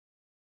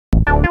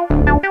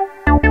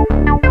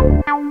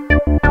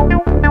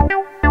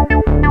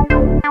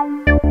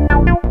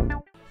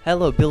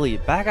Hello Billy,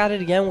 back at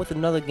it again with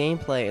another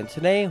gameplay, and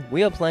today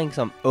we are playing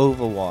some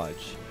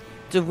Overwatch.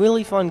 It's a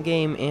really fun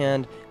game,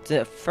 and it's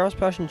a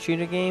first-person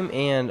shooter game,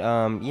 and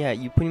yeah,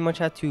 you pretty much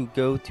have to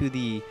go to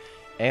the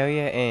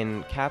area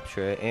and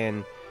capture it.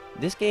 And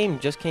this game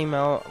just came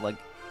out, like,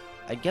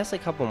 I guess a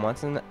couple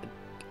months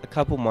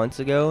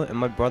ago, and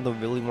my brother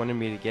really wanted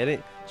me to get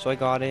it, so I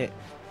got it,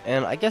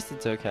 and I guess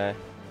it's okay.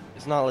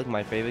 It's not like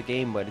my favorite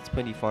game, but it's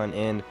pretty fun,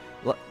 and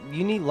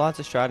you need lots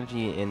of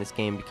strategy in this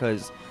game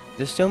because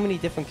there's so many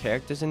different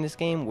characters in this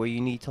game where you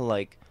need to,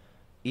 like,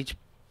 each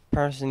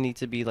person needs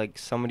to be like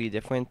somebody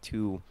different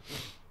to,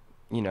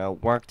 you know,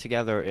 work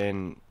together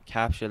and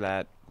capture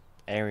that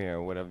area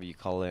or whatever you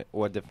call it,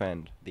 or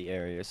defend the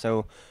area.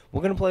 So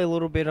we're gonna play a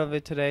little bit of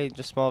it today,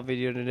 just small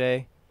video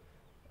today.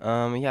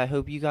 Yeah, I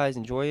hope you guys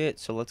enjoy it,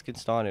 so let's get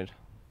started.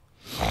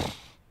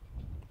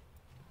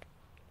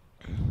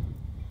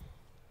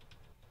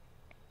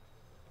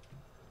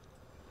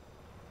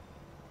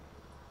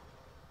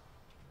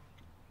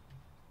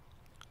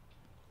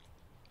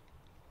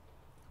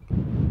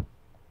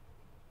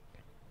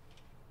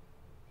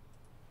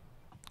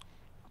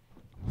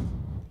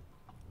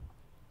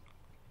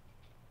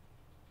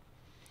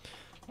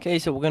 Okay,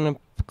 so we're gonna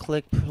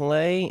click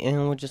play,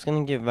 and we're just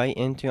gonna get right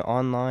into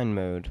online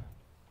mode.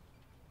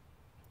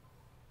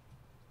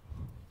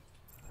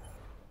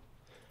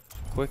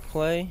 Quick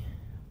play.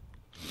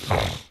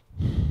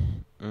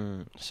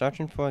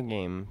 Searching for a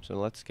game, so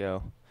let's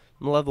go.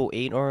 I'm level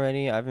 8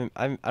 already. I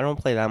don't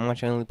play that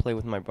much. I only play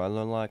with my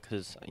brother a lot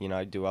because, you know,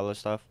 I do other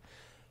stuff.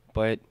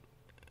 But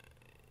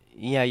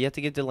yeah, you have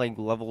to get to like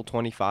level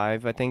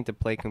 25, I think, to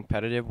play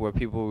competitive where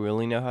people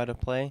really know how to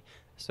play.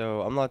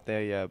 So I'm not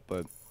there yet,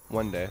 but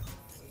one day.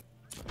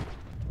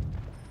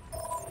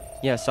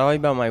 Yeah, sorry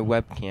about my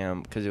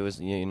webcam because it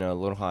was, you know, a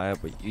little high up,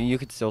 but you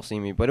could still see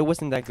me, but it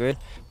wasn't that good.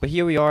 But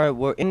here we are,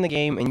 we're in the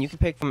game, and you can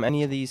pick from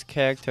any of these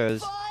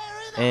characters.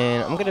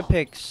 And I'm gonna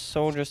pick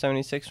Soldier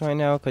 76 right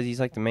now because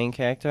he's like the main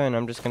character, and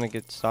I'm just gonna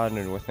get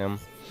started with him.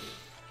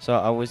 So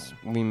I was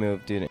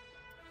removed, dude.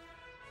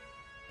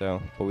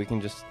 So, but we can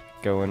just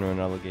go into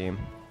another game.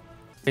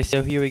 Okay,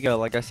 so here we go.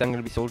 Like I said, I'm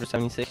gonna be Soldier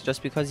 76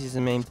 just because he's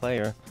the main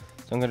player.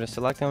 So I'm gonna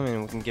select him,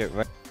 and we can get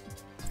right.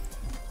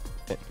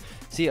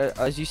 See,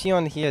 as you see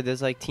on here,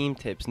 there's like team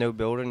tips: no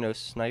builder, no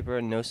sniper,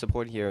 no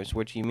support heroes.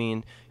 Which you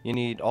mean you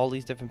need all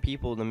these different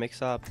people to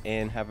mix up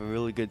and have a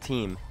really good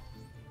team.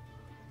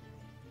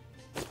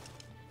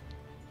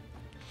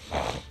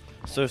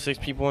 So 6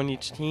 people on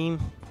each team.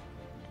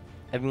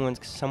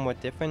 Everyone's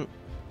somewhat different.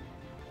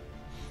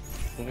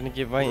 We're gonna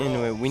get right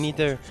into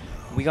it.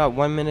 We got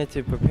 1 minute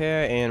to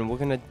prepare, and we're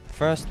gonna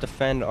first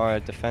defend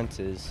our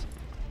defenses.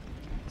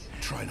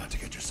 Try not to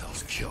get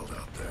yourselves killed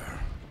out there.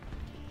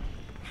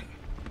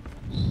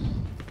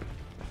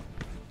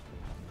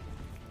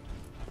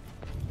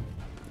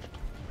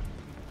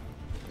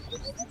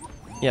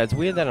 Yeah, it's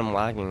weird that I'm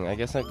lagging. I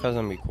guess that's because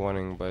I'm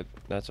recording, but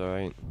that's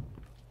alright.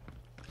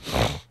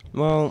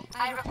 Well,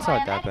 it's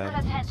not that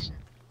bad.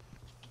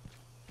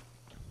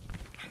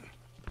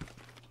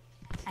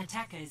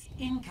 Attackers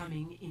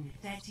incoming in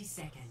 30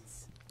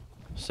 seconds.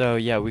 So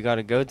yeah, we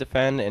gotta go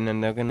defend, and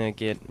then they're gonna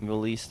get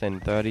released in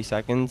 30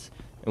 seconds,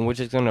 and we're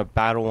just gonna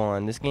battle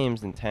on. This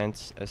game's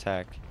intense as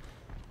heck,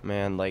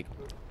 man. Like,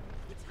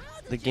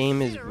 the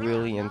game is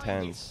really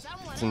intense.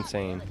 It's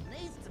insane.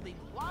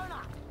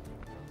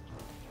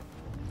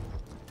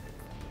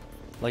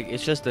 Like,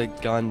 it's just a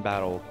gun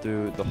battle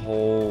through the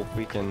whole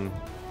freaking.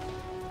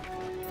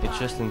 It's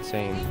just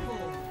insane.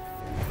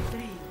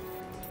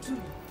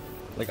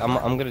 Like,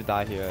 I'm gonna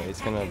die here. It's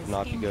gonna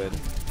not be good.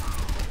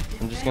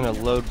 I'm just gonna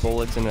load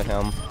bullets into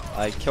him.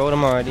 I killed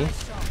him already.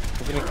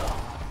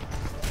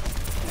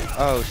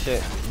 Oh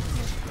shit.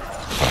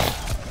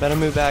 Better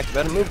move back.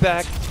 Better move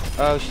back.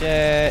 Oh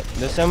shit.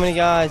 There's so many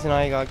guys, and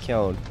I got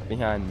killed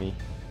behind me.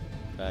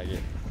 Faggot.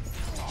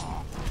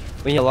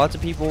 But yeah, lots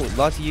of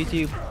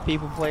YouTube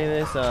people play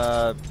this.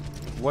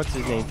 What's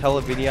his name?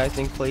 Televideo, I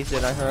think, plays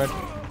it, I heard.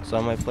 So I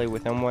might play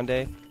with him one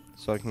day,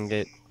 so I can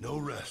get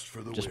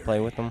just play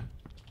with him.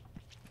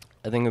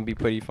 I think it'd be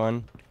pretty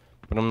fun,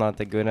 but I'm not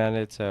that good at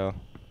it, so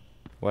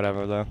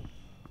whatever though.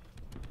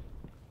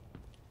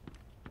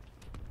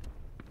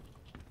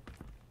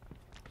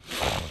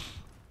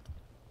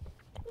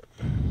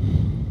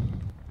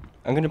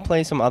 I'm gonna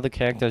play some other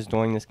characters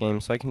during this game,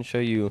 so I can show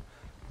you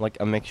like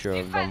a mixture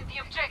of them.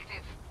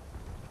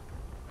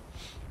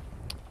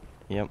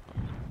 Yep.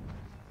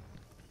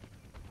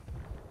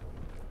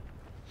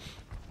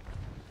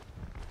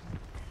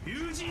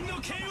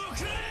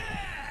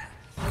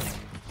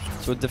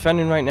 So we're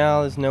defending right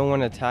now. There's no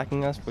one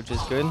attacking us, which is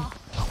good.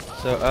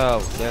 So, oh,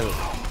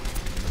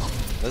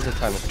 there's a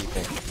ton of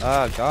people.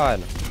 Oh,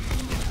 God.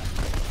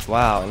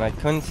 Wow, and I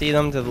couldn't see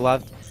them to the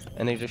left,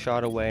 and they just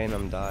shot away, and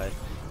I'm died.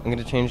 I'm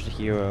gonna change the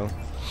hero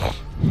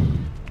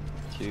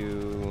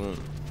to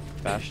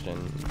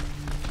Bastion.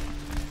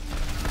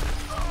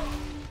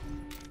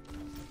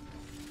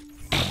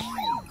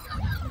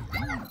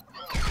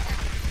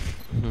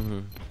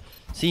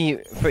 See,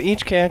 for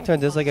each character,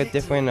 there's like a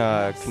different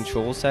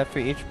control set for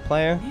each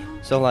player.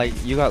 So like,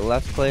 you got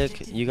left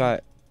click,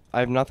 I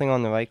have nothing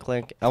on the right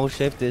click. L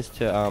shift is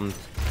to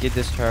get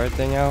this turret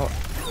thing out,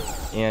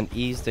 and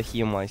E is to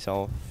heal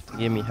myself, to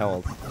give me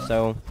health.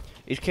 So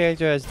each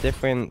character has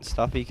different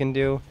stuff he can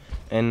do,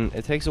 and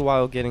it takes a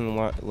while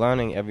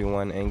learning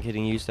everyone and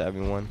getting used to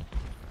everyone.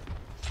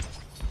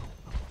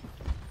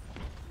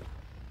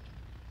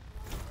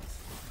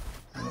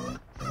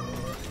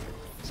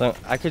 So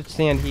I could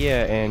stand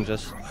here and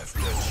just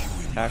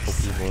tackle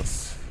people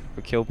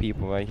or kill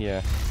people right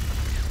here,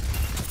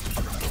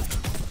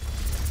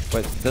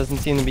 but it doesn't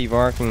seem to be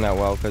working that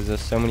well because there's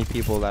so many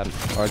people that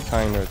are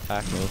trying to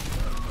attack me.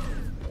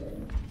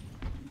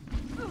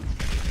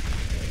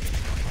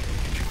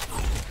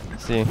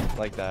 See,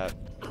 like that.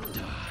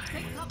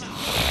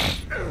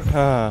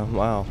 Ah,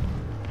 wow.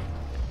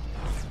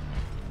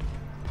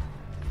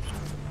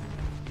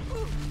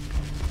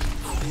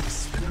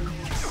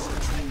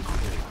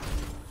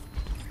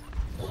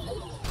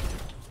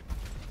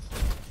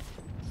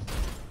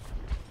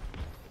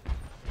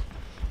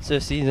 So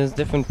see, there's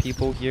different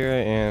people here,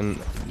 and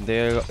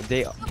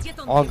they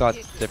all got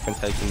different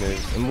types of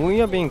moves. And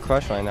we are being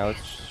crushed right now. It's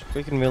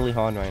freaking really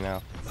hard right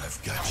now. I've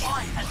got you.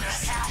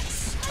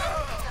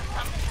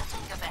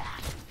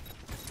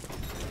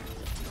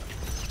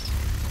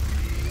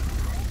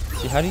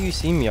 See, how do you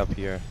see me up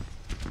here?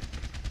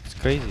 It's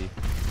crazy.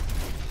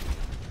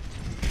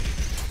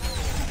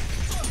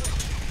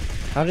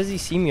 How does he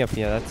see me up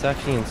here? That's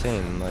actually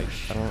insane. Like,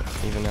 I don't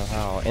even know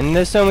how. And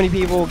there's so many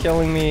people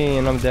killing me,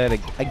 and I'm dead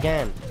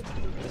again.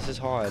 This is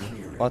hard.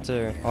 Lots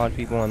of odd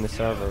people on the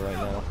server right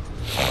now.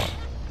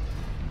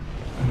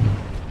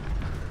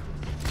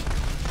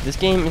 This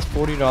game is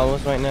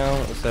 $40 right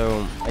now,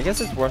 so I guess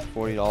it's worth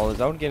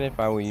 $40. I would get it if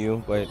I were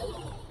you, but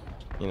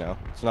you know,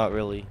 it's not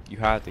really. You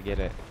have to get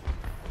it.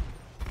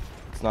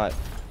 It's not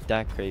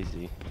that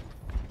crazy.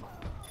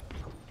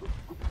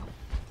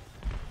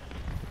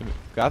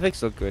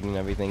 Graphics look good and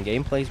everything.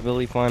 Gameplay's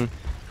really fun.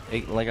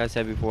 Like I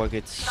said before, it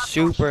gets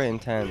super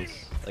intense.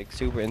 Like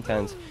super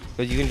intense.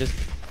 Because you can just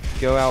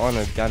go out on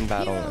a gun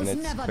battle and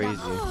it's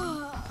crazy.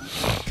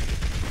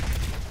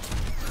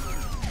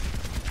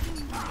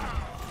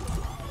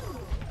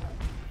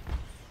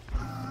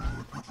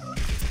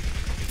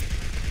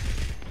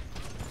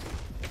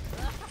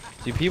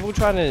 See, people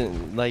try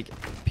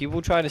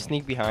to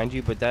sneak behind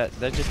you, but that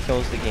just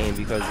kills the game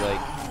because like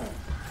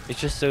it's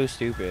just so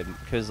stupid.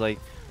 Because like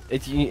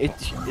it's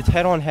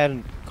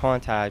head-on-head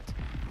contact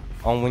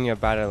on when you're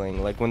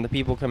battling. Like when the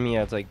people come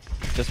here, it's like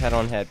just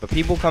head-on-head. But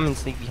people come and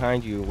sneak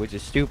behind you, which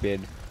is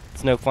stupid.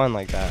 It's no fun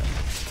like that.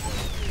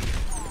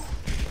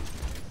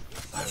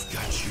 I've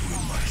got you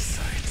in my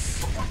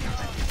sights.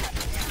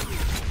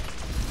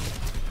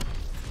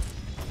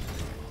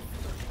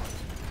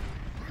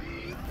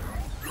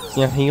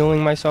 See, I'm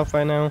healing myself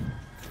right now,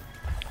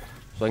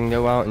 so I can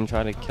go out and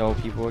try to kill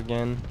people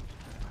again.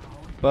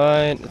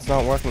 But it's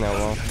not working that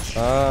well.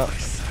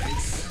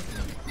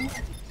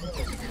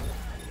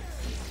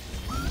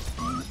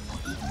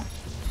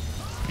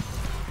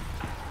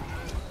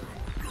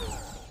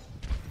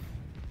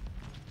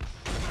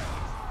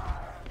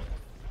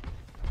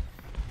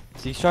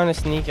 So he's trying to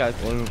sneak, I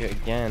think,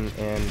 again,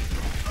 and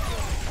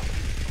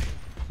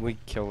we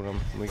killed him.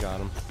 We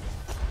got him.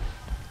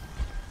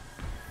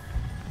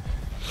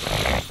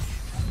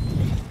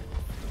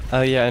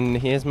 Oh yeah, and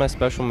here's my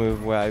special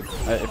move where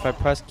if I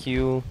press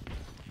Q,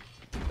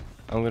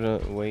 I'm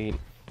gonna wait.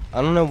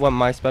 I don't know what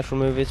my special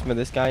move is for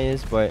this guy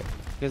is, but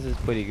because it's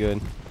pretty good.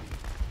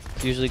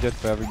 It's usually good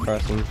for every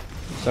person.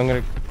 So I'm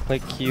gonna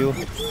click Q,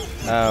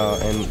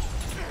 and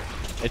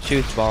it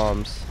shoots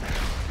bombs.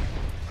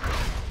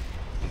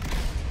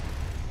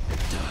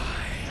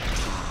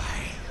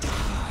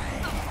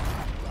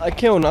 I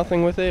kill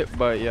nothing with it,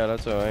 but yeah,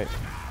 that's alright.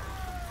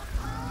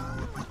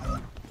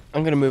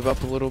 I'm gonna move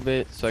up a little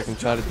bit so I can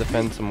try to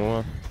defend some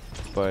more,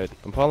 but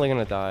I'm probably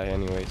gonna die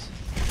anyways.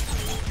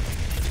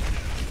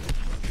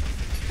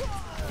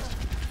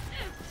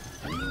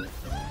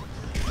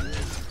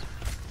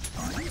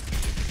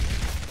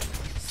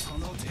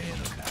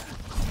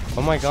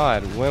 Oh my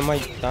god, where am I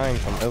dying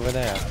from? Over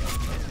there.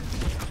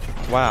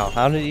 Wow,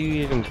 how did you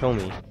even kill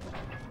me?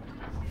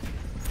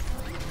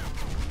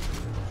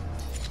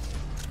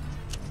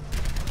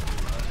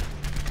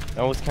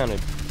 That was kind of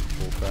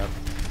bullcrap.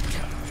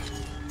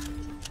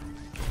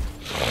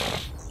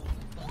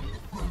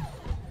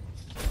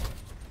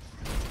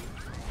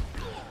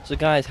 So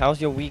guys,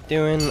 how's your week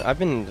doing? I've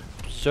been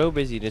so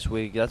busy this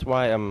week. That's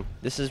why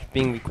this is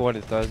being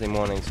recorded Thursday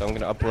morning, so I'm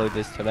gonna upload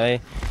this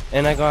today.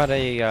 And I got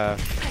a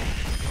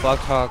Clock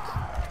Talk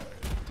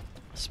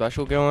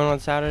special going on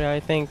Saturday, I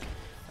think.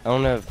 I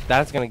don't know if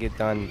that's gonna get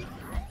done,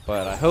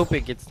 but I hope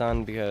it gets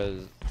done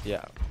because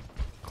yeah,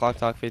 Clock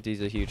Talk 50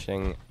 is a huge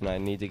thing, and I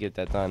need to get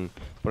that done.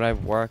 But I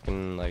have work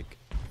and like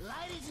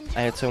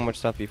I had so much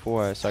stuff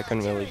before, so I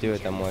couldn't really do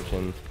it that much.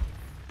 And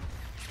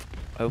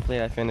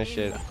hopefully I finish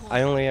it.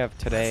 I only have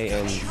today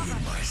and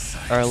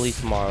early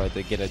tomorrow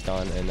to get it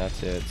done, and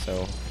that's it.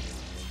 So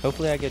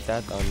hopefully I get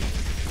that done.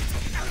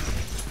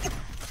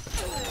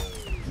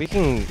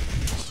 Freaking.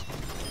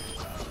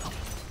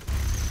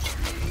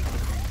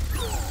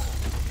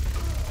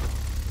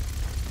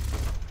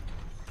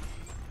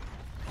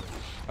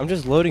 I'm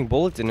just loading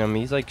bullets in him.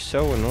 He's like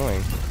so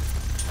annoying.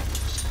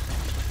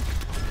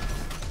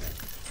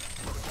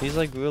 He's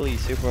like really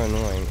super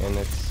annoying, and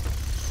it's.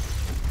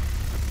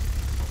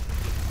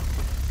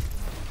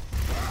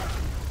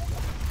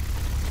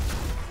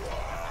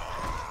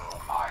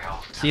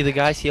 See, the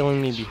guy's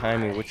healing me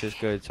behind me, which is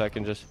good, so I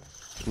can just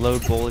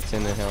load bullets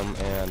into him,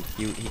 and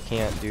he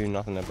can't do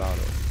nothing about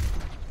it.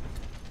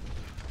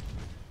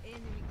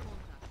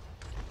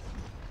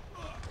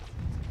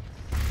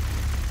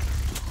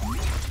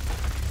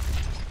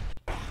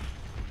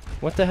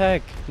 What the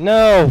heck?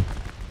 No!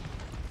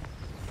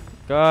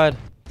 God,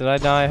 did I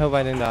die? I hope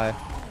I didn't die.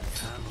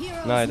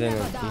 No, I didn't.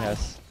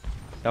 Yes,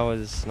 that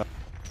was not.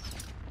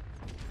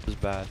 It was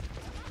bad.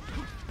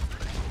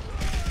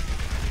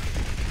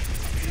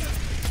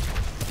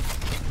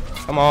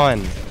 Come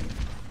on.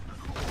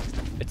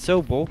 It's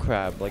so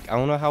bullcrap. Like, I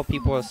don't know how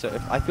people are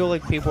so. I feel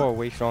like people are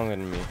way stronger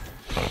than me.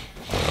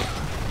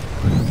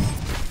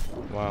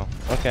 Wow.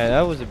 Okay,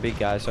 that was a big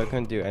guy, so I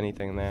couldn't do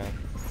anything there.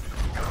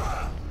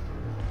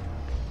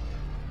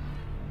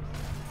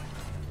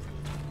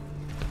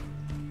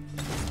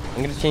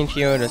 I'm gonna change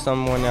hero to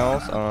someone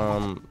else.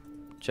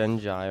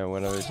 Genji or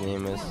whatever his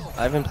name is.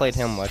 I haven't played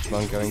him much,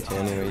 but I'm going to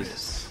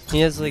anyways.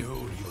 He has like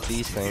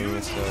these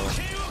things, so.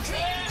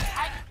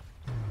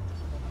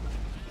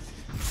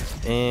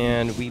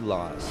 And we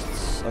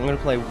lost. I'm gonna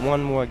play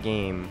one more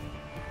game.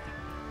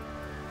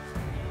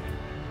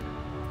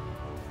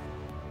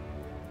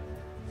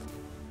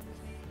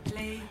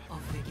 Play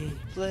of the game.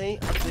 Play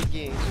of the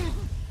game.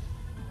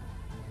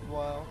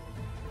 Wow.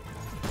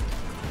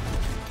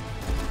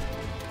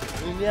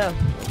 And yeah,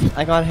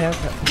 I got a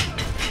haircut.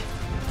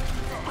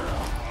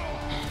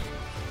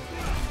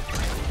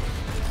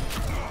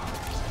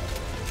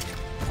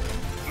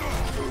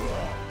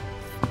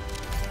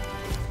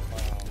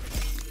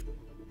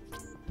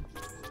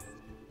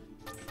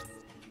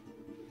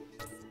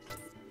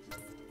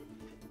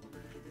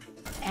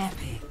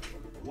 Epic.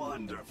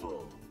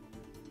 Wonderful.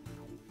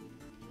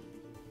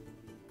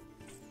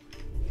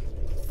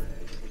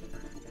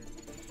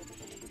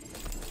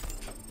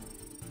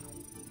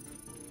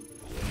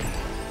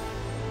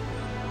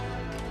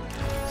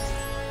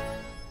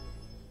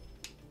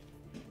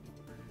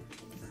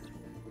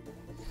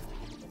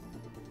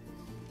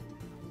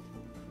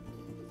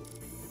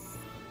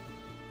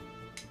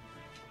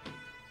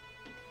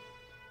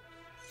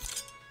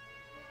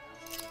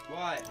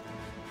 What?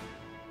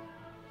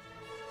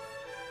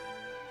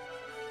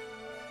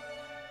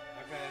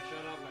 Okay,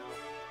 shut up now.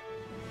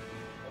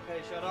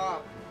 Okay, shut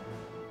up.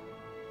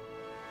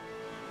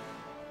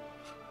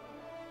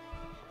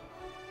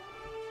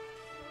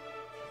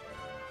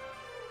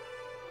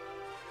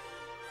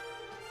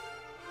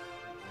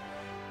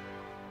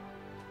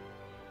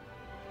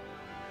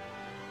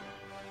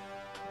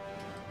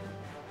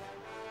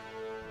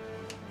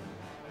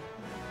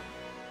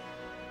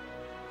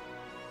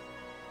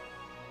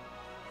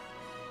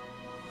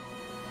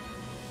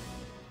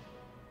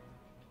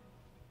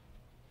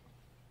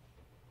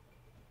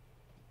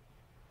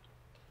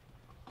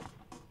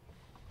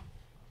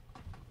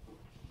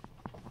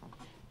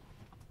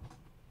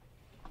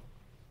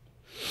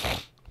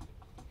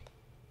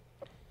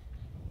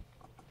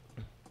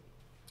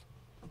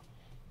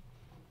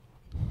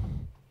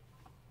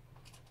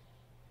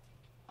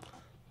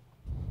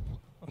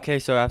 Okay,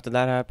 so after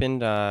that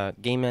happened,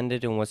 game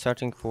ended and we're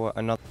searching for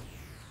another.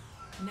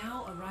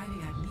 Now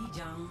arriving at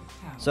Lijiang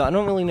Tower. So I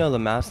don't really know the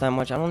maps that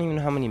much. I don't even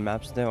know how many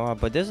maps there are,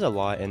 but there's a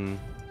lot, and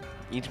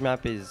each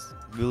map is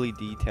really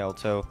detailed,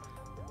 so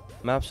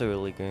maps are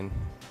really good.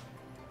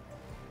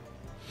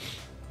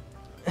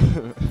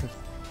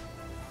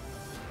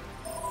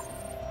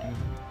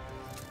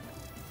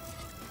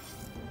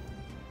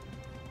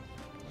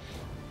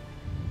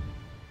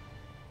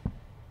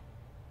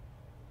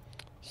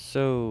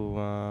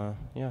 So,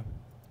 yeah.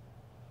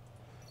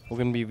 We're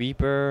gonna be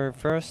Reaper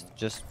first,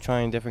 just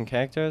trying different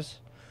characters.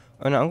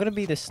 Oh no, I'm gonna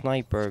be the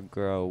sniper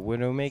girl,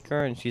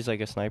 Widowmaker, and she's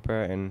like a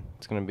sniper, and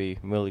it's gonna be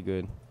really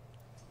good.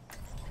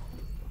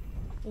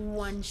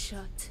 One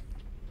shot,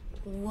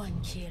 one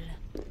kill.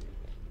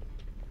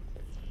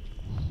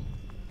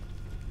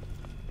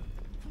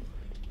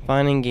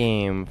 Finding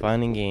game,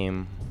 finding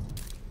game.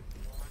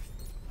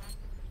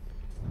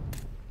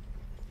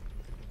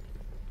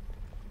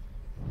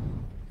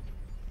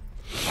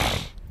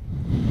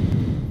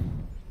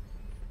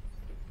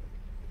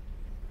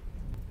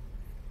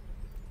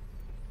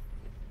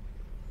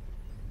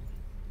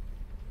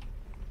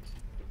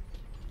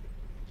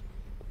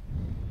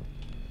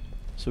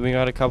 So we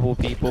got a couple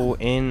people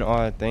in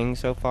our thing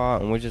so far,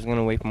 and we're just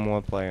gonna wait for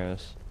more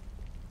players.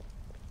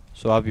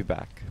 So I'll be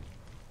back.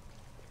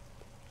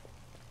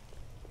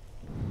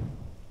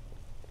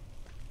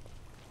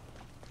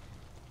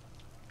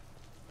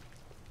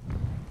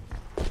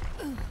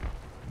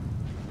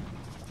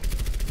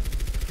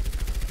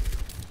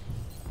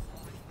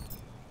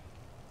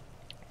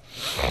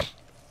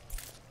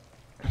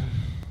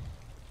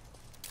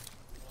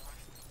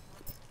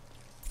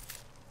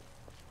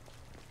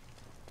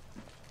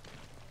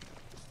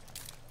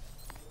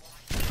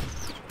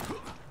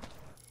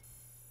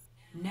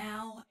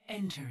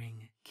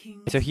 Entering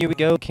King's So here we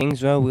go,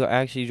 King's Row. We're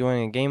actually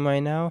joining a game right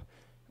now.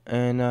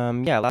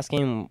 And yeah, last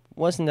game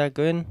wasn't that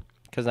good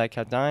because I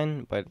kept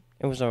dying, but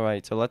it was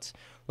alright. So let's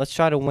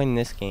try to win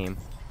this game.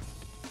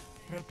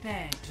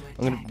 Prepare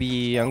to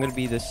I'm gonna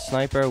be the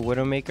sniper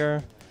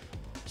Widowmaker.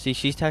 See,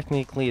 she's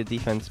technically a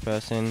defense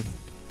person.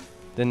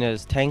 Then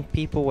there's tank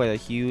people where they're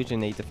huge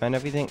and they defend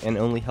everything, and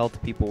only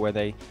health people where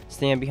they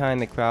stand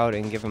behind the crowd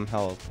and give them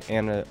health,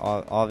 and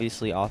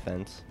obviously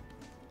offense.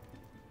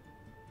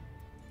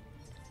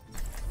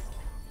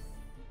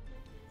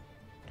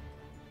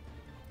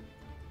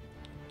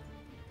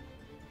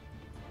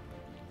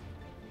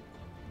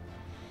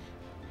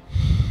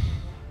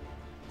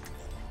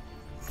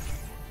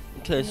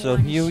 Okay, so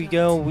here we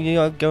go. We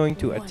are going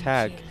to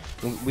attack.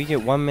 We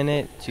get 1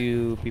 minute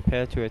to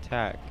prepare to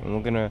attack, and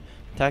we're gonna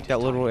attack that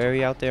little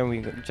area out there. And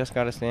we just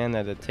gotta stand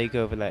there to take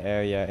over that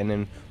area, and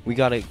then we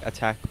gotta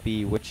attack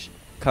B, which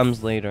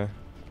comes later.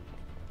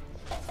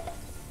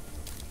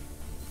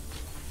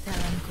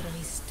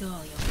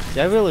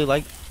 Yeah,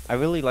 I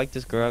really like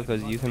this girl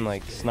because you can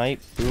like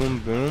snipe, boom,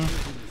 boom,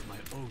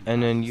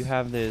 and then you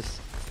have this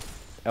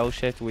L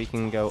shift where you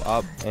can go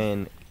up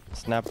and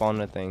snap on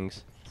the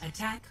things.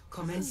 attack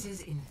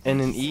commences in And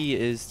then E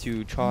is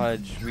to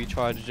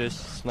recharge this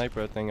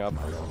sniper thing up,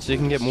 so you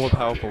can get more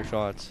powerful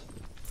shots.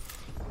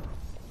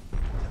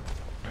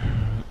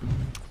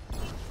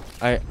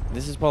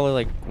 This is probably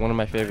like one of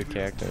my favorite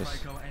characters.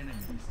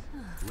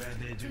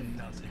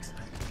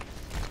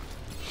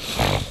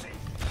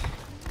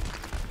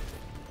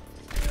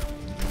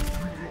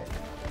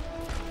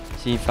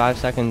 See, 5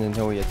 seconds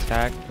until we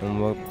attack,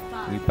 and we're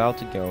about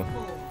to go.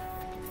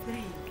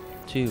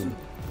 2,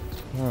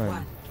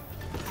 1.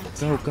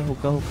 Go, go,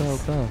 go, go,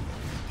 go.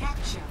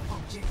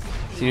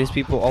 See, there's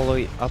people all the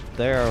way up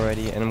there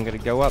already, and I'm gonna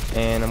go up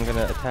and I'm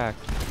gonna attack.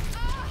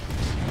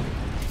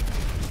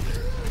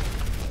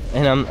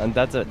 And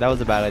that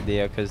was a bad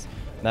idea because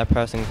that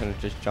person could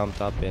have just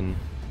jumped up and,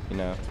 you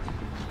know,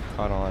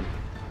 caught on.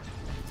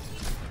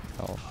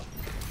 Oh.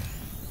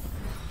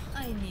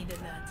 I needed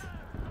that.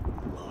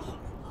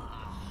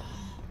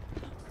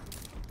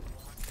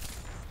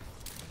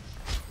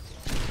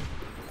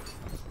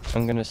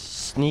 I'm gonna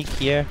sneak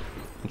here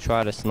and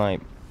try to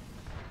snipe.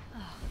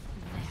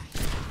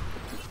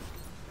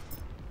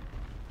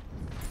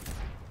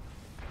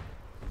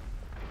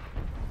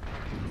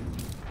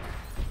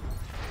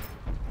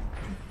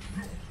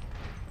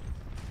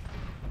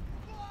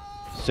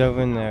 It's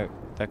over in that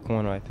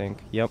corner, I think.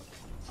 Yep.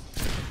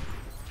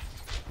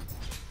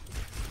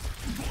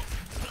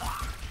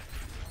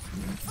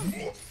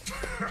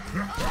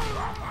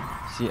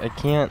 See, I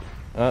can't.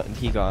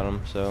 He got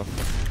him. So.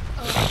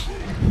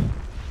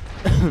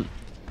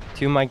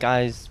 Two of my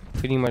guys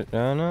pretty much.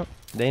 No,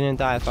 they didn't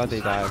die. I thought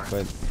they died,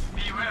 but.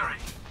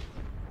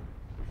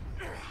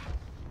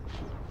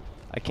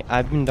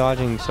 I've been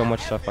dodging so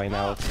much stuff right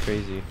now. It's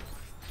crazy.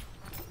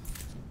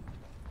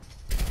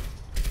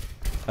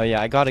 Oh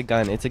yeah, I got a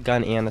gun. It's a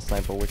gun and a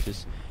sniper, which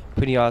is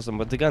pretty awesome.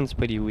 But the gun's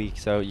pretty weak,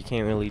 so you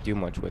can't really do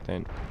much with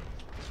it.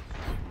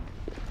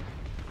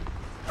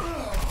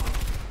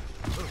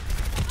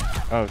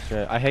 Oh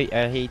shit! I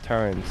hate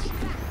turns.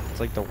 It's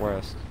like the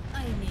worst.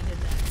 I needed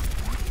that.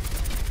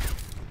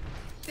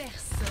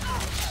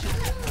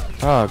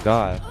 Oh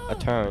god, a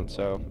turn.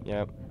 So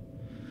yep.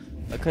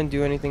 I couldn't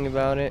do anything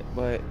about it,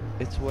 but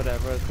it's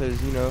whatever,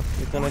 cause you know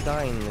you're gonna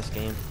die in this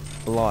game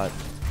a lot.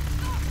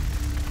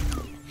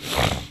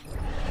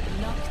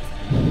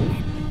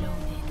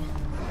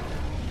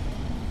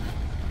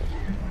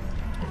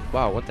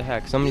 Wow, what the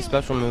heck? Somebody's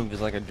special move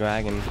is like a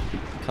dragon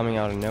coming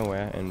out of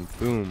nowhere, and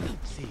boom.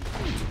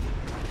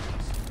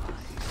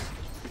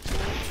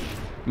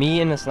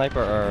 Me and the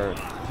sniper are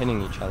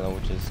hitting each other,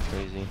 which is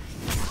crazy.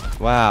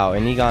 Wow,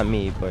 and he got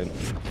me, but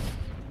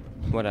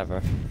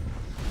whatever.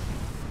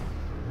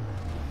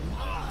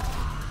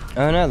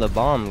 Oh no, the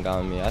bomb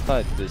got me. I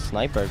thought the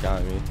sniper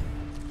got me.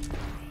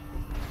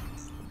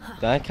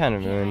 That kind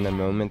of ruined the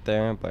moment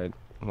there, but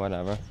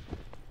whatever.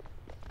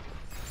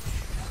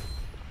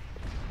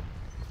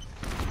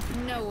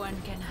 No one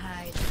can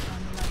hide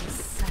from my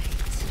sight.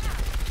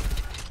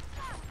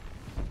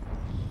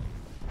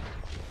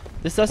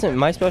 This doesn't.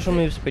 My special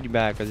move is pretty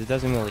bad because it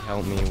doesn't really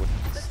help me with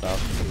stuff.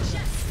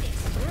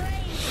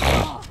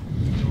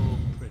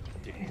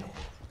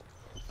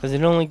 Because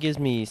it only gives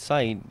me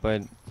sight,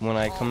 but when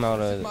I come out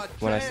of,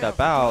 when I step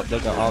out, they're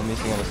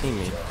obviously gonna see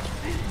me.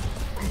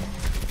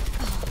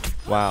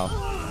 Wow.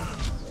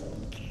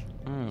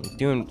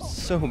 Doing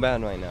so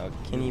bad right now.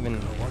 Can't even.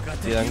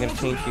 Dude, I'm gonna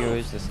change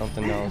heroes to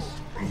something else.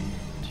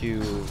 To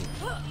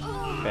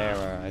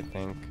Farah, I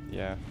think.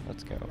 Yeah,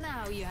 let's go.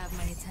 Now you have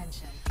my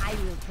attention. I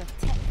will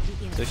protect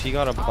the So she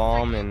got a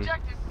bomb and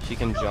she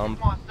can jump.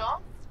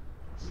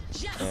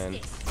 And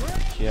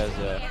she has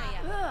a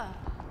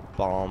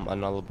bomb,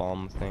 another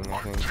bomb thing, I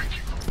think.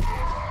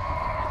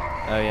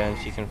 Oh yeah, and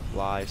she can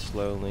fly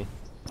slowly.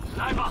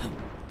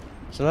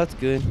 So that's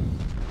good.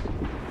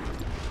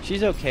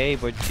 She's okay,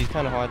 but she's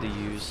kind of hard to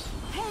use.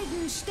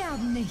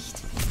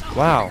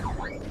 Wow.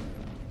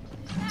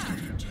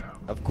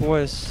 Of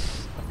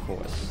course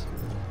course.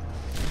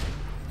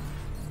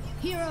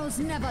 Heroes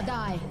never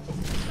die.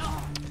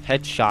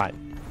 Headshot.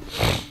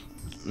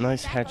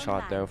 Nice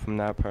headshot though from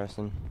that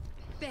person.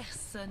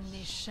 Personne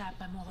n'échappe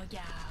à mon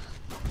regard.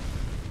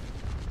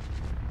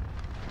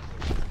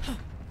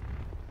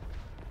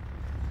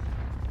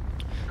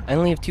 I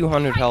only have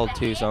 200 health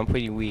too, so I'm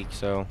pretty weak.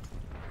 So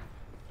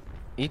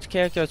each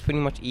character is pretty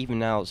much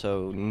even out,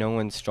 so no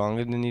one's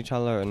stronger than each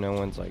other, and no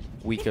one's like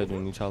weaker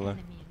than each other.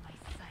 Enemy in my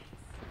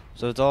sights.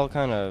 So it's all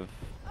kind of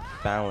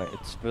balanced.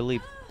 It's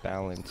really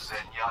balanced.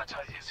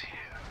 Zenyatta is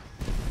here.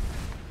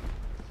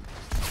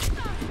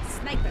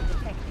 Sniper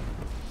detected.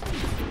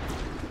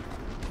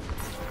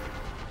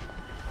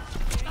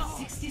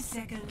 60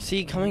 seconds.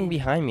 See, coming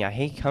behind me. I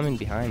hate coming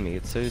behind me.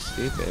 It's so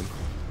stupid.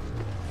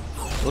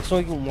 Looks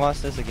like we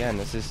lost this again.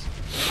 This is...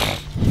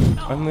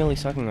 I'm really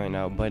sucking right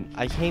now, but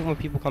I hate when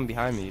people come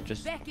behind me. It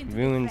just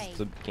ruins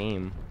the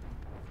game.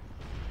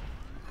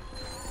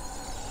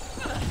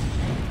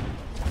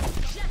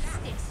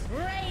 Justice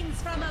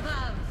reigns from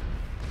above.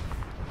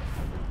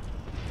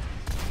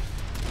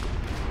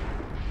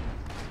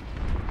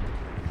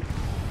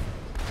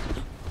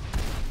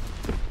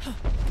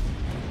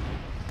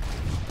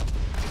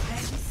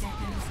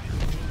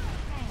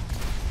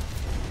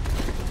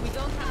 We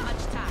don't have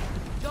much time.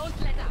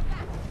 Don't let up.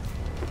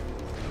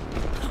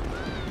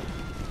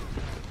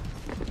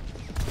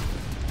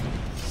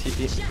 See,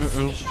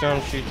 I'm just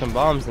trying to shoot some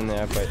bombs in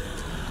there, but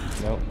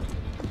nope.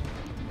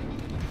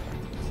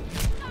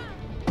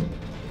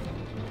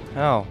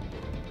 How?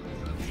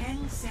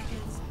 10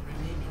 seconds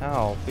remaining.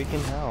 How?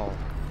 Freaking how?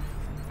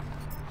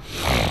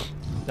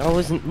 That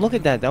wasn't. Look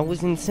at that. That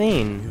was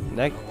insane.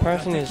 That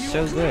person is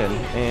so good,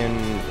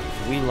 and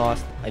we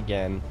lost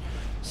again.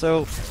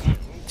 So,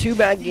 2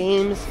 bad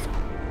games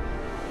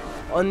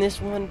on this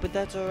one, but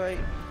that's alright.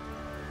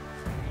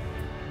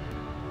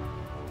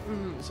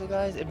 So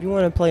guys, if you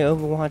want to play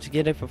Overwatch,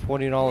 get it for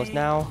 $40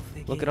 now.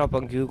 Look it up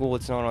on Google.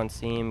 It's not on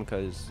Steam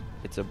because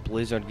it's a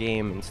Blizzard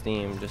game in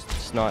Steam. Just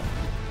it's not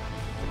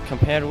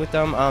compared with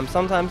them.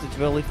 Sometimes it's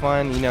really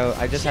fun. You know,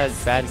 I just had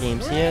bad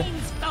games here,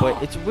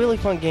 but it's a really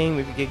fun game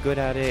if you get good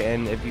at it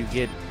and if you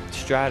get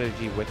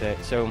strategy with it.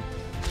 So,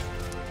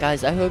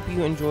 guys, I hope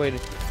you enjoyed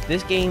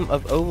this game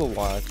of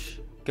Overwatch.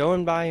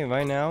 Going by it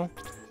right now.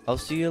 I'll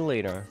see you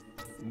later.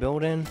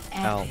 Billden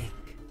out.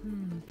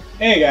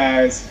 Hey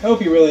guys,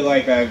 hope you really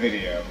liked that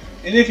video.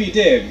 And if you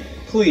did,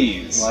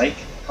 please Like,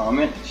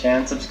 comment, share,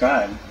 and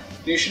subscribe.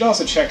 You should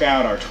also check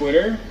out our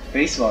Twitter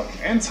Facebook.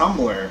 and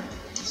Tumblr.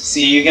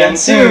 See you again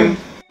soon!